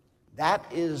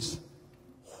is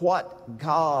why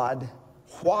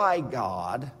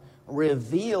God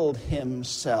revealed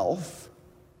himself,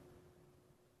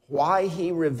 why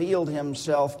he revealed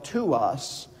himself to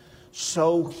us,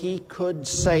 so he could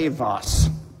save us.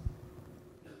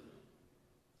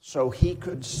 So he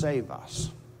could save us.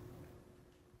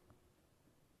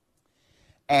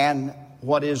 And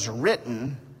what is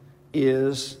written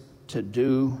is to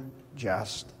do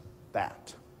just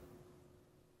that.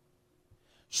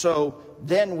 So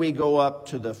then we go up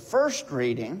to the first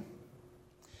reading,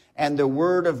 and the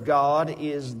Word of God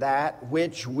is that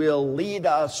which will lead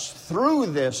us through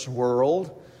this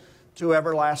world to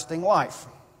everlasting life.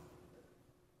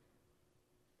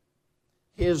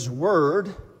 His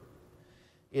Word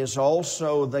is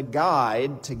also the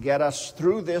guide to get us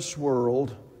through this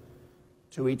world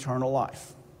to eternal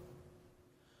life.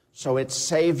 So it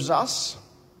saves us.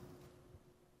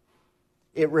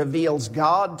 It reveals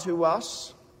God to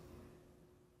us.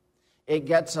 It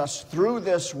gets us through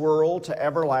this world to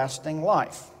everlasting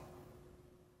life.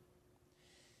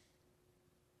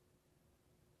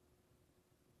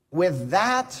 With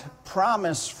that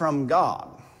promise from God,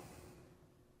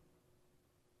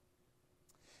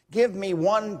 give me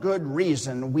one good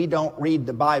reason we don't read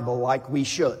the Bible like we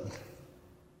should.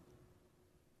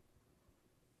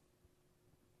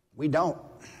 We don't.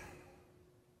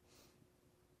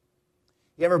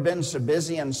 You ever been so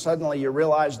busy and suddenly you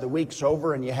realize the week's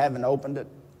over and you haven't opened it?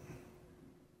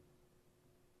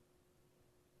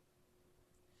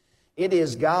 It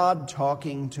is God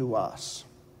talking to us.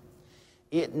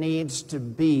 It needs to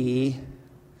be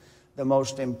the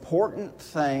most important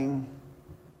thing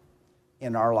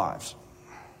in our lives.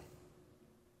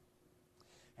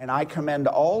 And I commend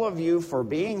all of you for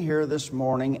being here this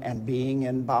morning and being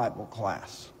in Bible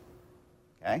class.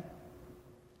 Okay?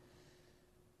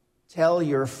 Tell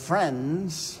your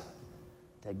friends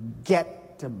to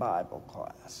get to Bible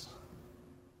class.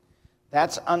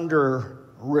 That's under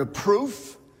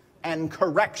reproof and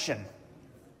correction.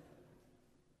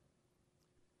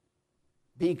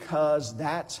 Because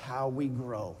that's how we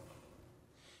grow.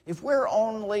 If we're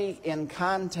only in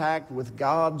contact with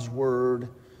God's Word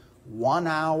 1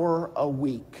 hour a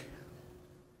week,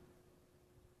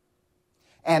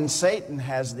 and Satan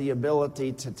has the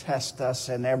ability to test us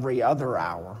in every other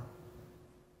hour,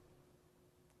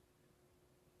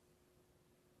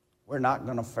 we're not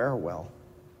going to fare well.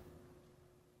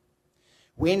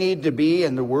 We need to be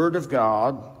in the Word of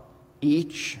God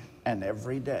each and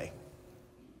every day.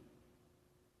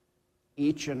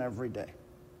 Each and every day.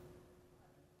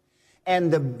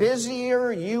 And the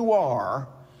busier you are,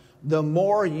 the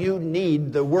more you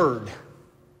need the Word.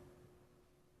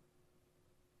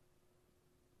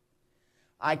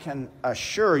 I can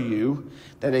assure you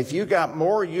that if you got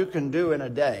more you can do in a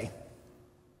day,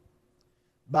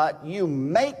 but you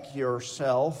make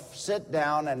yourself sit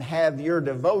down and have your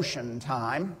devotion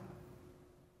time,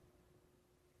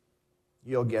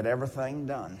 you'll get everything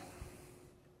done.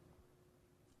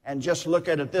 And just look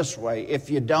at it this way. If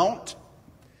you don't,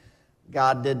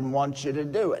 God didn't want you to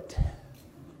do it.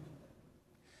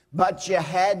 But you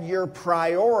had your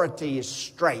priorities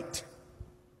straight.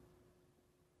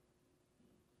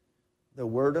 The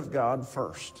Word of God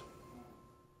first.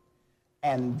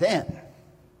 And then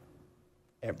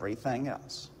everything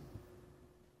else.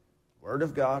 Word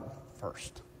of God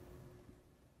first.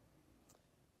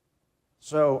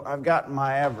 So I've gotten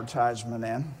my advertisement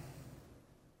in.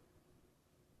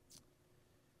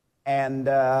 And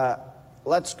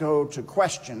let's go to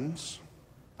questions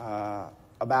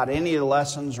about any of the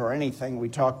lessons or anything we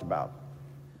talked about.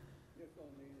 Yes, on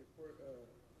the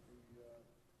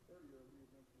earlier we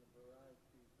mentioned a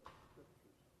variety of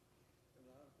scriptures. And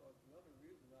I thought another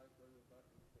reason I started back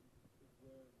is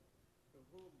when to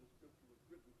whom the scripture was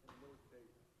written from those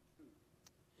days too.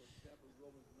 For example,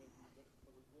 Romans may be written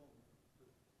for the Romans too.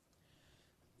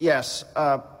 Yes,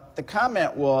 the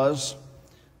comment was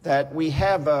that we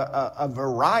have a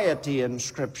variety in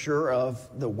Scripture of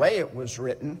the way it was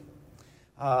written,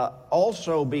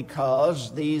 also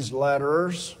because these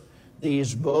letters,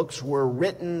 these books were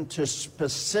written to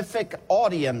specific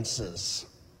audiences.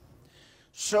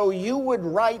 So you would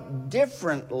write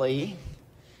differently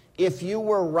if you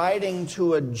were writing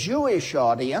to a Jewish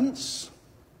audience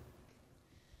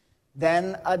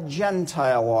than a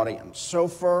Gentile audience. So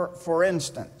for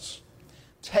instance,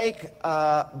 take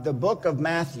the book of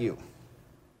Matthew.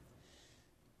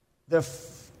 The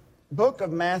book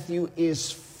of Matthew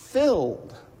is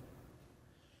filled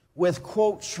with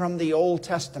quotes from the Old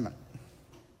Testament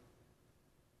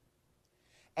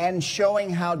and showing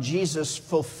how Jesus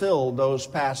fulfilled those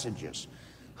passages.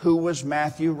 Who was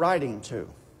Matthew writing to?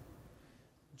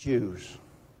 Jews.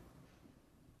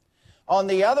 On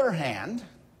the other hand,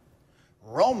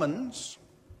 Romans,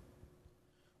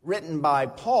 written by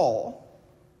Paul,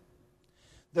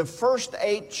 the first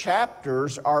 8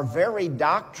 chapters are very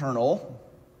doctrinal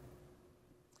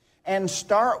and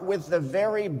start with the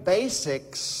very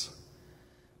basics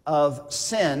of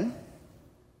sin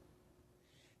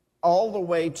all the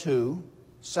way to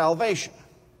salvation.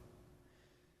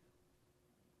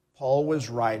 Paul was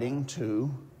writing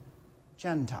to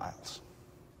Gentiles.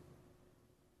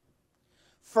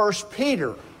 1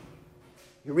 Peter,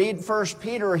 you read 1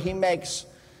 Peter, he makes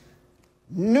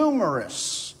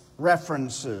numerous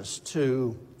references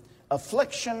to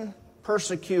affliction,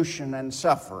 persecution, and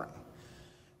suffering,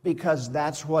 because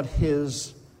that's what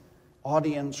his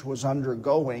audience was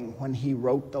undergoing when he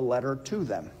wrote the letter to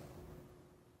them.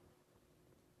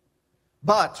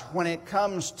 But when it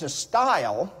comes to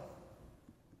style,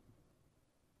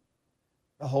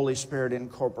 the Holy Spirit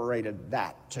incorporated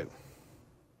that too.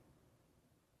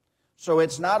 So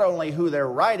it's not only who they're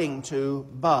writing to,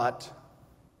 but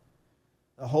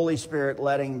the Holy Spirit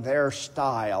letting their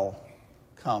style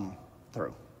come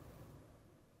through.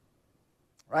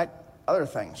 Right? Other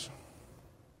things.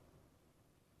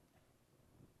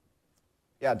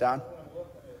 Yeah, Don?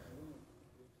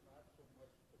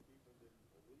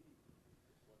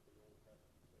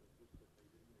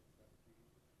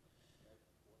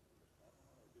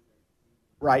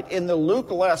 Right. In the Luke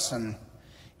lesson,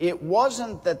 it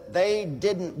wasn't that they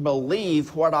didn't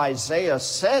believe what Isaiah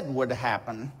said would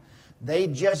happen. They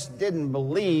just didn't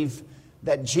believe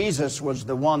that Jesus was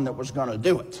the one that was going to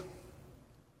do it.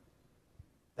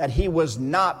 That he was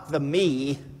not the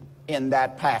me in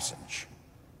that passage.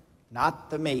 Not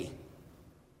the me.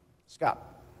 Scott.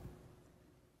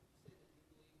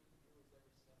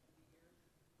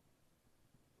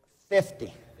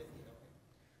 $50.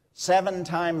 7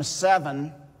 times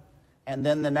 7, and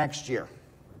then the next year.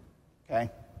 Okay?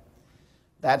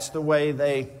 That's the way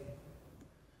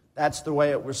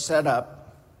it was set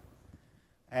up.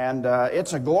 And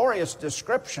it's a glorious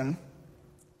description.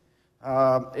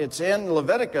 It's in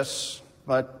Leviticus,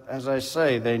 but as I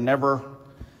say, they never,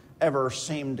 ever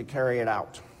seem to carry it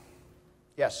out.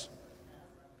 Yes?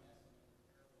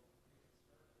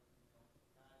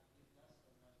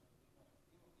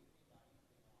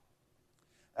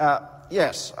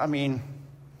 Yes, I mean,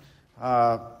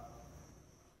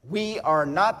 we are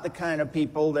not the kind of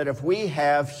people that if we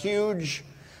have huge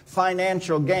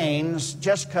financial gains,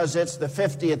 just because it's the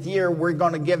 50th year, we're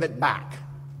going to give it back.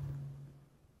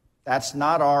 That's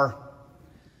not our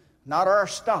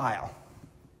style.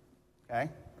 Okay?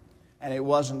 And it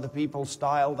wasn't the people's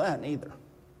style then either. It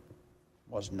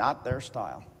was not their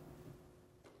style.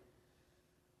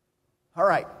 All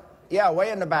right. Yeah, way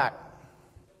in the back.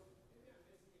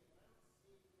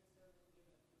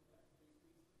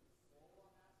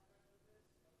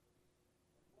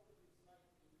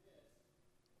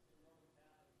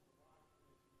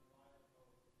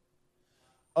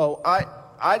 Oh,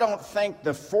 I don't think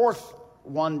the fourth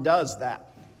one does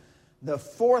that. The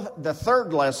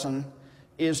third lesson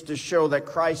is to show that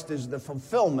Christ is the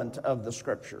fulfillment of the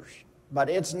Scriptures. But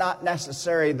it's not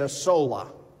necessarily the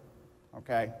sola,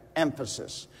 okay,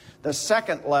 emphasis. The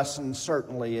second lesson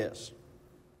certainly is.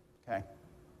 Okay?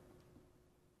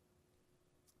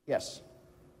 Yes?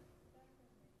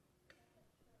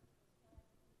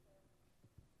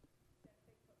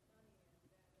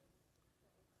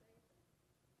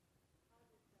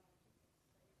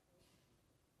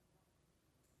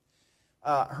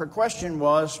 Her question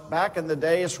was, back in the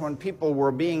days when people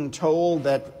were being told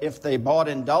that if they bought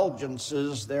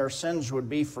indulgences, their sins would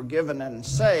be forgiven and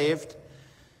saved,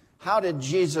 how did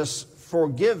Jesus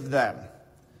forgive them?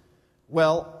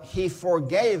 Well, he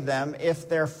forgave them if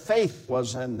their faith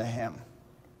was in him.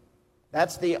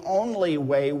 That's the only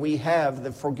way we have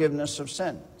the forgiveness of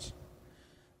sins.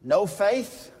 No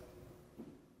faith,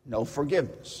 no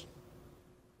forgiveness.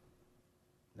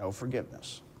 No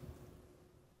forgiveness.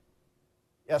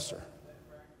 Yes, sir.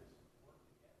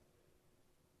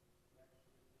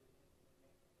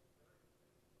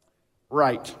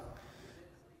 Right.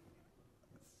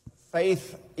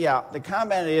 Faith, yeah, the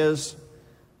comment is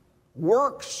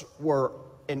works were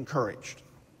encouraged,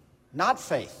 not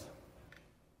faith.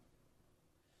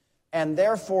 And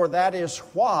therefore, that is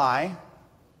why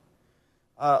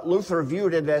Luther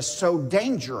viewed it as so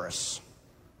dangerous.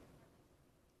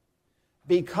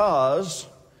 Because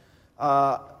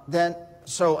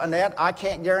Annette, I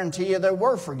can't guarantee you they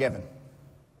were forgiven.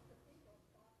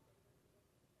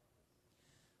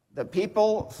 The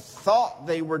people thought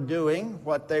they were doing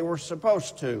what they were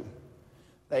supposed to.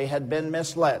 They had been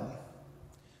misled.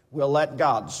 We'll let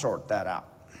God sort that out.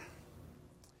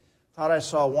 Thought I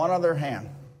saw one other hand.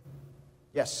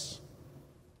 Yes.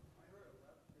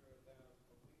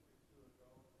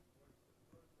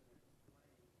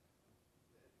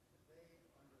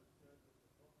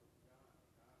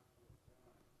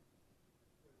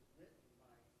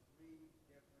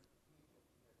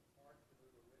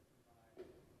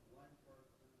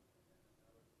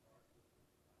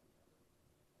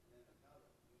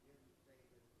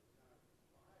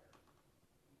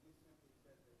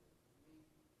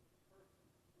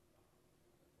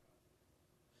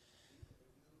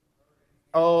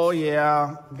 Oh,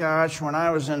 yeah. Gosh, when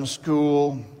I was in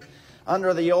school,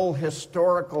 under the old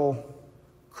historical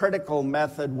critical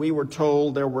method, we were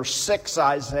told there were 6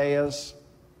 Isaiahs.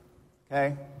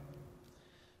 Okay?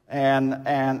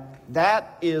 And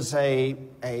that is a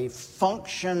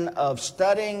function of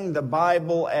studying the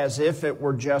Bible as if it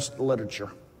were just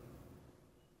literature.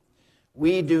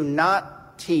 We do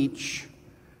not teach.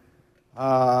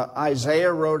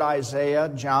 Isaiah wrote Isaiah.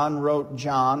 John wrote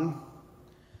John.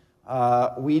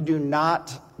 We do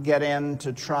not get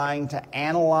into trying to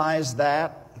analyze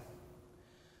that.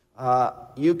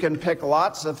 You can pick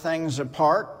lots of things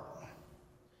apart,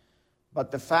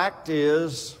 but the fact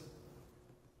is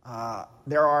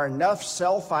there are enough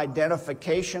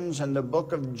self-identifications in the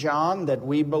book of John that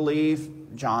we believe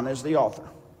John is the author.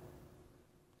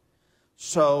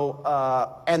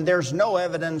 So, and there's no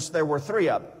evidence there were 3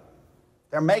 of them.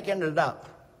 They're making it up.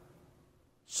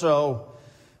 So,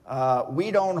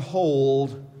 we don't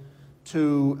hold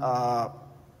to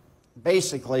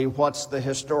basically what's the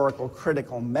historical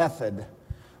critical method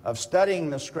of studying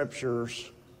the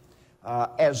Scriptures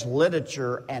as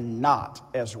literature and not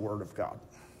as the Word of God.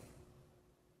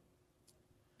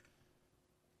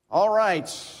 All right,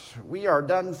 we are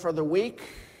done for the week.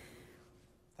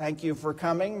 Thank you for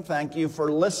coming. Thank you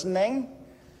for listening.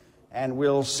 And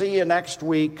we'll see you next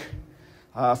week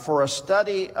for a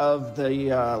study of the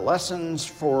lessons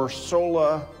for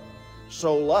solus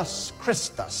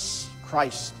Christus,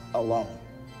 Christ alone.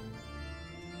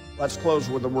 Let's close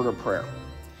with a word of prayer.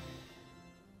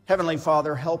 Heavenly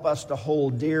Father, help us to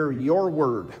hold dear your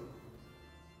word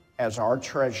as our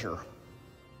treasure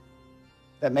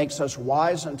that makes us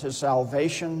wise unto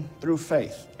salvation through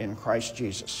faith in Christ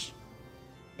Jesus.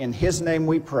 In his name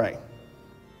we pray.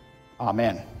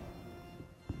 Amen.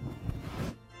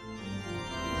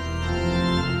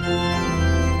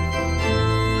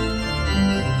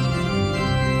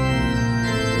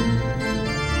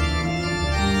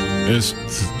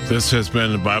 This has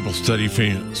been a Bible study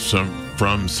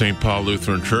from St. Paul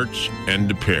Lutheran Church in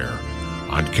De Pere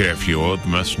on KFUO, the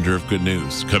messenger of good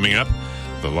news. Coming up,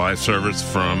 the live service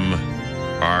from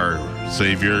our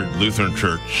Savior Lutheran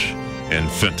Church in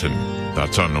Fenton.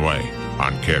 That's on the way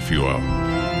on KFUO.